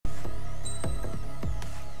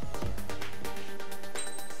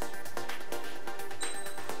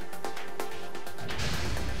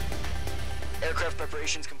Aircraft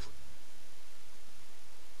preparations complete.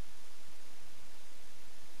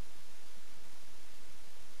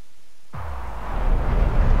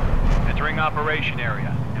 Entering operation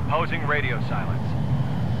area. Imposing radio silence.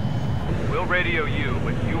 We'll radio you,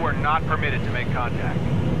 but you are not permitted to make contact.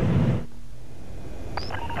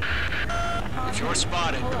 If you're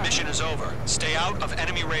spotted, the mission is over. Stay out of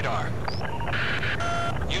enemy radar.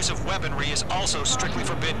 Use of weaponry is also strictly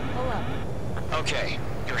forbidden. Okay,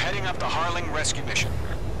 you're heading up the Harling rescue mission.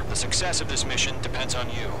 The success of this mission depends on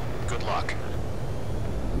you. Good luck.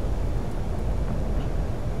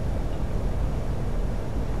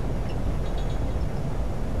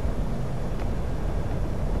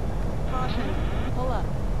 Caution, pull up.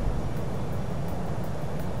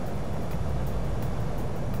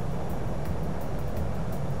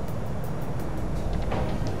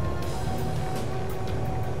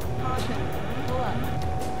 Caution, pull up.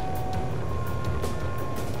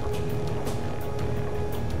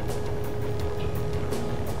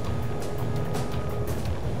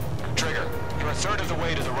 Trigger, you're a third of the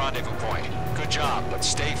way to the rendezvous point. Good job, but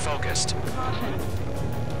stay focused. Caution.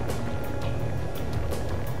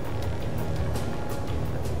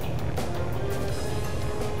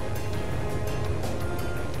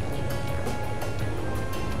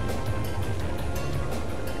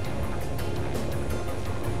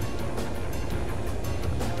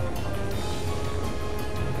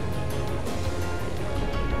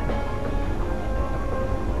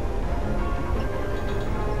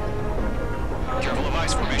 Careful of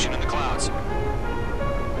ice formation in the clouds. No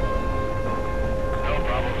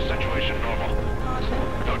problem. Situation normal.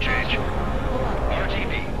 No change.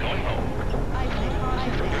 RTV, going home.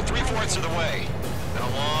 You're 3/4 of the way. Been a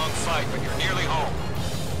long fight, but you're nearly home.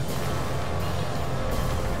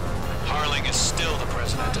 Harling is still the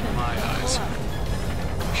president in my eyes.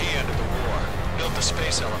 He ended the war, built the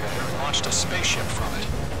space elevator, and launched a spaceship from it.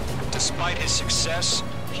 Despite his success,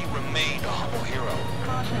 he remained a humble hero.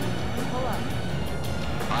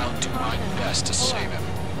 I'll do my best to save him.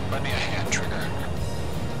 Lend me a hand, Trigger.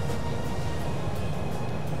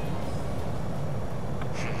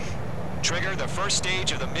 Trigger, the first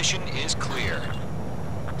stage of the mission is clear.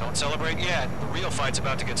 Don't celebrate yet. The real fight's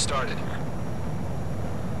about to get started.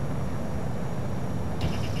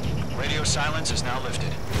 Radio silence is now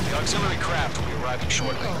lifted. The auxiliary craft will be arriving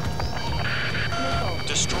shortly.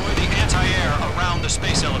 Destroy the anti-air around the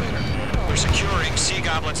space elevator. We're securing Sea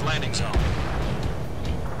Goblin's landing zone.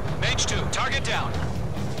 Mage 2, target down.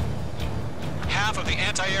 Half of the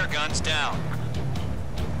anti-air guns down.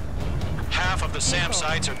 Half of the SAM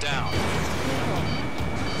sites are down.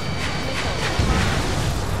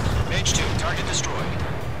 Mage 2, target destroyed.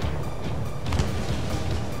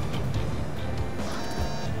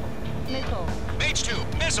 Missile. Mage 2,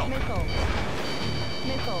 missile! Missile.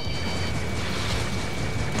 Missile.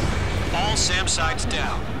 All SAM sites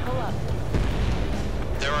down. Pull up.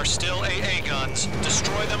 There are still AA guns.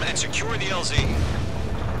 Destroy them and secure the LZ.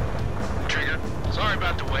 Trigger, sorry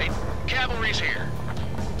about the wait. Cavalry's here.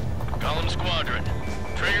 Column Squadron.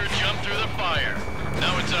 Trigger jumped through the fire.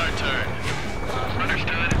 Now it's our turn.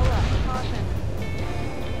 Understood. Pull up. Caution.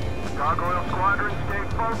 Gargoyle Squadron, stay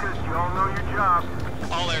focused. You all know your job.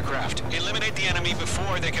 All aircraft, eliminate the enemy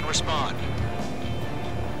before they can respond.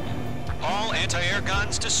 All anti-air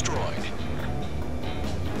guns destroyed.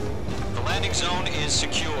 The landing zone is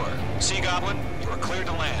secure. Sea Goblin, you are cleared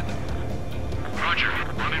to land. Roger.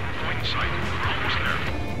 Rendezvous point in sight. Almost there.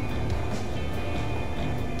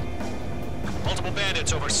 Multiple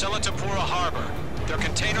bandits over Selatapura Harbor. They're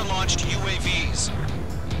container-launched UAVs.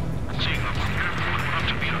 Seeing them. We're up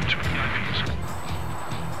to beat up 2 VIPs.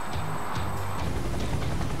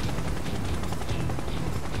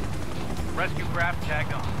 Rescue craft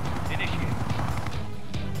tagged on. Initiate.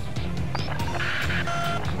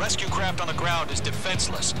 Rescue craft on the ground is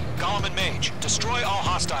defenseless. Gollum and Mage, destroy all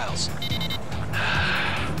hostiles.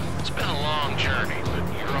 It's been a long journey, but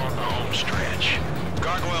you're on the home stretch.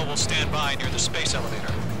 Gargoyle will stand by near the space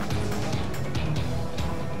elevator.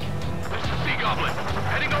 This is Sea Goblin.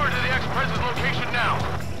 Heading over to the ex-president's location now.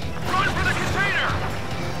 Run for the container!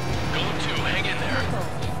 Golem 2, hang in there.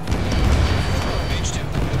 Mage 2,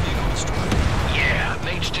 vehicle destroyed. Yeah,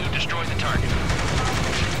 Mage 2 destroyed the target.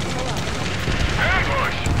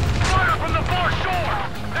 Ambush! Fire from the far shore!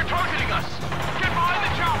 They're targeting us! Get behind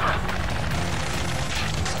the chopper!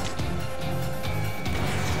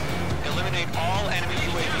 Eliminate all enemy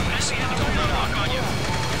UAVs. Don't let up. On you.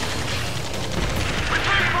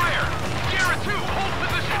 Return fire! Sierra 2, hold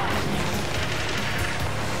position!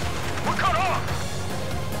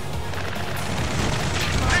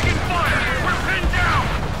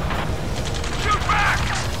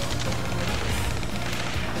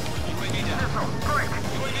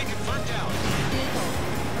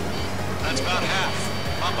 That's about half.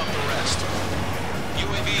 Bump up the rest.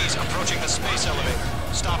 UAVs approaching the space elevator.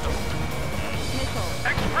 Stop them. Missile.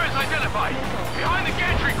 Express identified. Missile. Behind the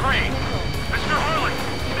gantry crane. Missile. Mr. Harlan,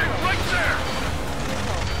 they're right there.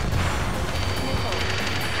 Missile. Missile.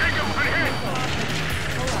 Jacob's been hit.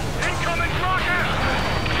 Pull up. Incoming rocket.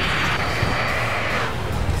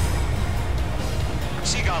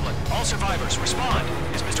 Sea Goblin, all survivors, respond.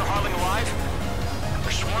 Is Mr. Harling alive?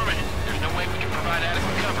 We're swarming. There's no way we can provide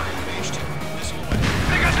adequate cover. Page 2, missile away.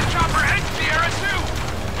 They got the chopper and Sierra too.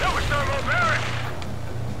 That was thermobaric.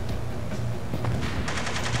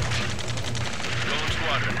 Golem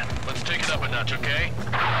Squadron, let's take it up a notch, okay?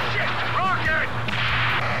 Shit! Rocket!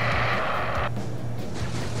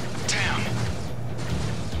 Damn.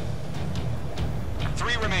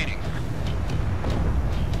 3 remaining.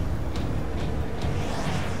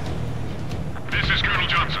 This is Colonel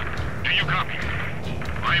Johnson. Do you copy?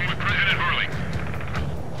 I am with President Harling.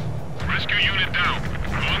 Rescue unit down,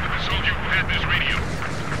 along with the soldier who had this radio.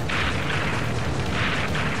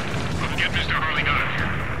 Let's get Mr. Harling out of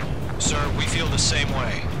here. Sir, we feel the same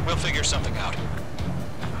way. We'll figure something out.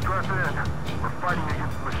 Stress in. We're fighting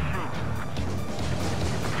against machines.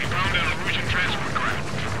 We found an Erusian transport craft.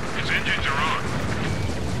 Its engines are on.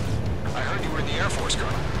 I heard you were in the Air Force,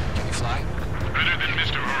 Colonel. Can you fly? Better than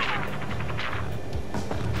Mr. Harling.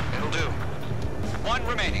 It'll do. 1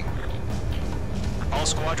 remaining. All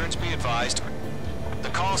squadrons be advised. The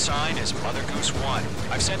call sign is Mother Goose 1.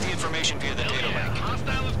 I've sent the information via the data link.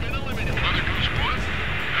 Hostile has been eliminated. Mother Goose 1?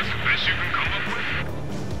 That's the best you can come up with?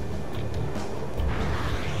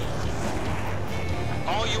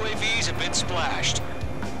 All UAVs have been splashed.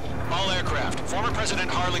 All aircraft. Former President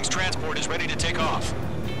Harling's transport is ready to take off.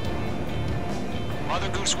 Mother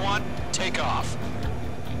Goose 1, take off.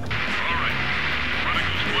 All right. Mother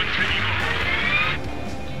Goose 1 taking off.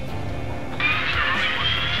 Mr. Harling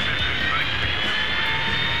wants to extend his thanks to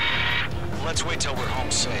you. Let's wait till we're home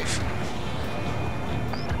safe.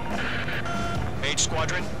 H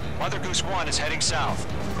Squadron, Mother Goose 1 is heading south.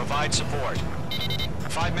 Provide support.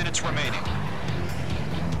 5 minutes remaining.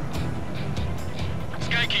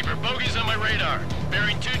 Skykeeper, bogeys on my radar.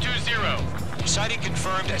 Bearing 220. Sighting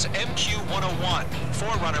confirmed as MQ-101,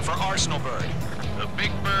 forerunner for Arsenal Bird. The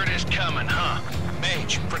big bird is coming, huh?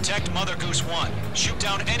 Mage, protect Mother Goose 1. Shoot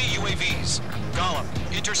down any UAVs. Gollum,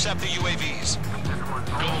 intercept the UAVs.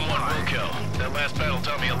 Golem 1 will kill. That last battle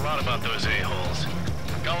taught me a lot about those a-holes.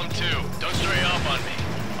 Golem 2, don't stray off on me.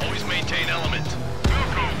 Always maintain element.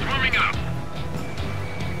 Wilco, forming up.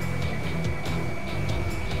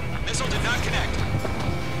 Missile did not connect.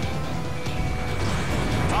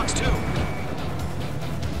 Fox 2.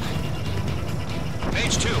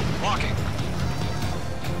 Mage 2, walking.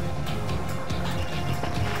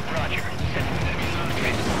 Roger. Sending enemies on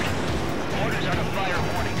transport. Orders are to fire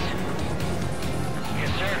warnings.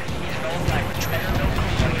 Yes, sir. He's an old-timer. Better no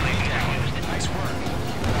used. Nice work.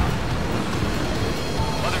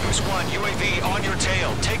 Mother Goose 1, UAV on your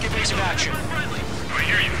tail. Take evasive action. I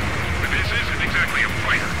hear you, but this isn't exactly a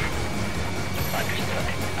fighter. Understood.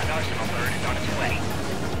 An Arsenal bird is on its way.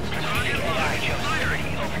 Strategic AI chose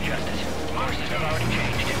security over justice. Courses have already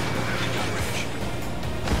changed.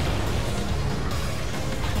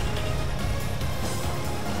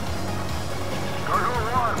 Cargo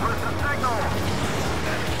 1, where's the signal?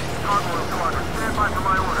 Cargo Squadron, stand by for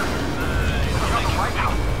my orders. Look at the White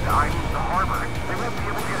House. I need the harbor. They won't be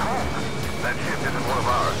able to get home. That ship isn't one of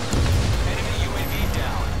ours. Enemy UAV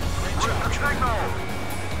down. Great Where's the job. signal?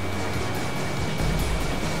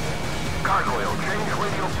 Gargoyle, change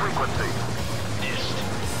radio frequency. Missed.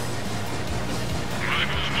 Mother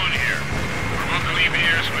Goose 1 here. We're about to leave the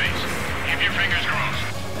airspace. Keep your fingers crossed.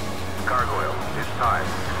 Gargoyle, it's time.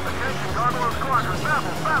 Attention, Gargoyle Squadron,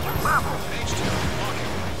 Babel. Mage 2,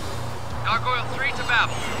 walking. Gargoyle 3 to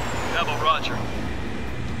Babel. Babel, roger.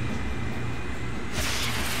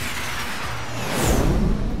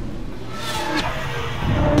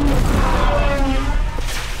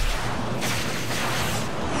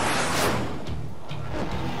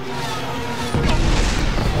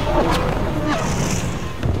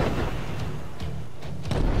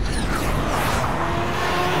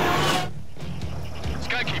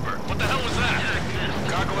 Skykeeper, what the hell was that?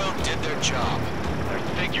 Gargoyle did their job. I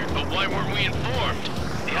figured, but why weren't we informed?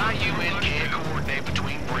 The IUN can't coordinate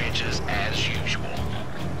between branches as usual.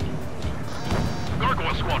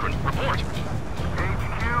 Gargoyle Squadron, report.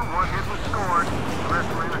 HQ, one hit was scored. The rest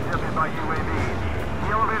were intercepted by UAV. The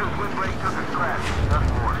elevator's wind break took a crash.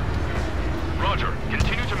 Nothing more. Roger.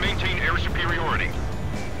 Continue to maintain air superiority.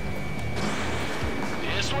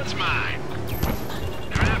 This one's mine.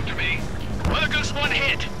 They're after me. Mother Goose 1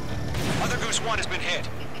 hit. Mother Goose 1 has been hit.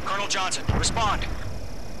 Colonel Johnson, respond.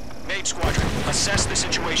 Mage Squadron, assess the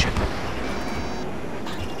situation.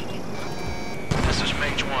 This is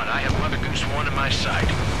Mage 1. I have Mother Goose 1 in my sight.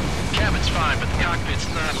 Cabin's fine, but the cockpit's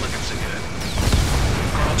not looking so good.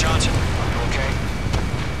 Colonel Johnson, are you okay?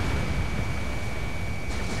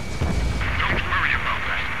 Don't worry about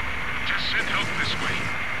that. Just send help this way.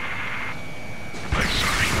 I'm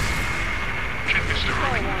sorry. Get Mr.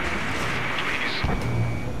 Hurley. Please.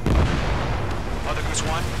 Mother Goose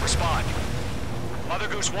 1, respond. Mother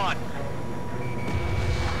Goose 1.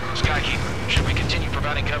 Skykeeper, should we continue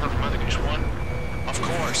providing cover for Mother Goose 1? Of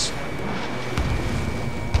course.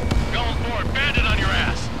 Going forward, bandit on your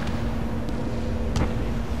ass!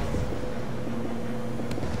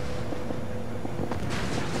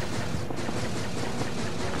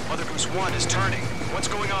 Mother Goose 1 is turning. What's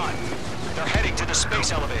going on? They're heading to the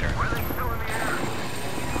space elevator.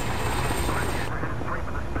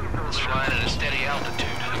 It's flying at a steady altitude.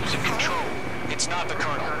 Who's in control? It's not the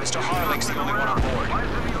Colonel. Mr. Harling's the only one on board.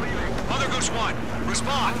 Mother Goose 1,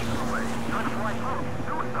 respond!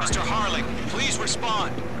 Mr. Harling, please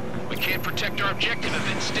respond. We can't protect our objective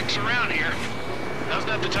if it sticks around here. Now's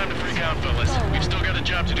not the time to freak out, fellas. We've still got a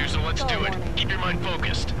job to do, so let's do it. Keep your mind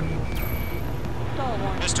focused.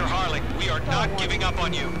 Mr. Harling, we are not giving up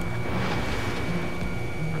on you.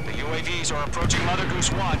 The UAVs are approaching Mother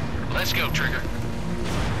Goose 1. Let's go, Trigger.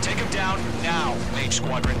 Take him down now, Mage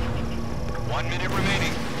Squadron. 1 minute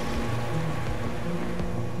remaining.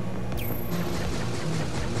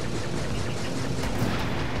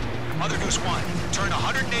 Mother Goose 1, turn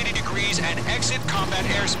 180 degrees and exit combat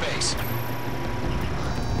airspace.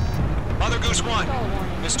 Mother Goose 1,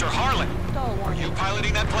 Mr. Harlan, are you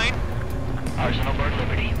piloting that plane? Arsenal Bird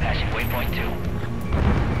Liberty, passing waypoint 2.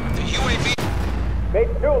 The UAV...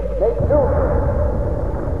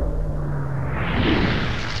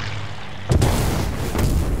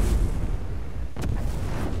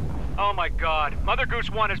 Oh my God, Mother Goose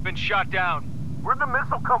 1 has been shot down. Where'd the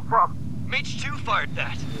missile come from? Mage 2 fired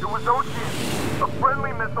that. It was Ocean. A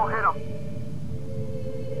friendly missile hit him.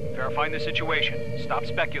 Verifying the situation. Stop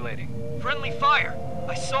speculating. Friendly fire.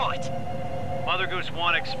 I saw it. Mother Goose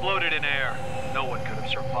 1 exploded in air. No one could have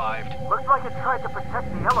survived. Looks like it tried to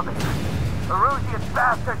protect the elevator. The Rusian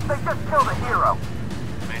bastards, they just killed a hero.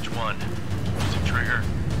 Mage 1. Was it Trigger?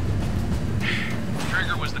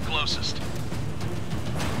 Trigger was the closest.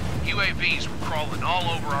 UAVs were crawling all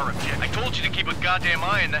over our objective. I told you to keep a goddamn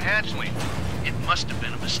eye on the hatchling. It must have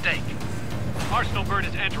been a mistake. Arsenal Bird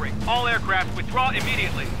is entering. All aircraft withdraw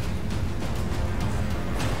immediately.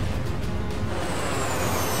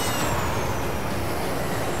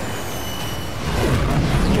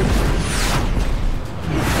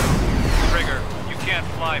 Trigger, you can't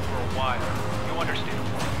fly for a while. You understand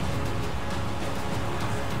why.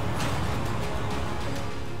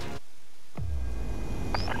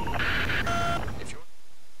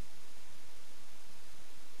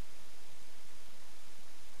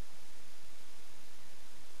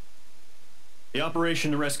 The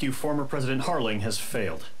operation to rescue former President Harling has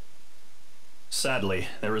failed. Sadly,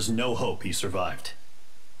 there is no hope he survived.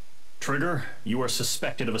 Trigger, you are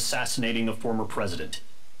suspected of assassinating the former president.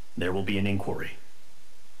 There will be an inquiry.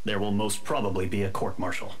 There will most probably be a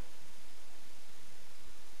court-martial.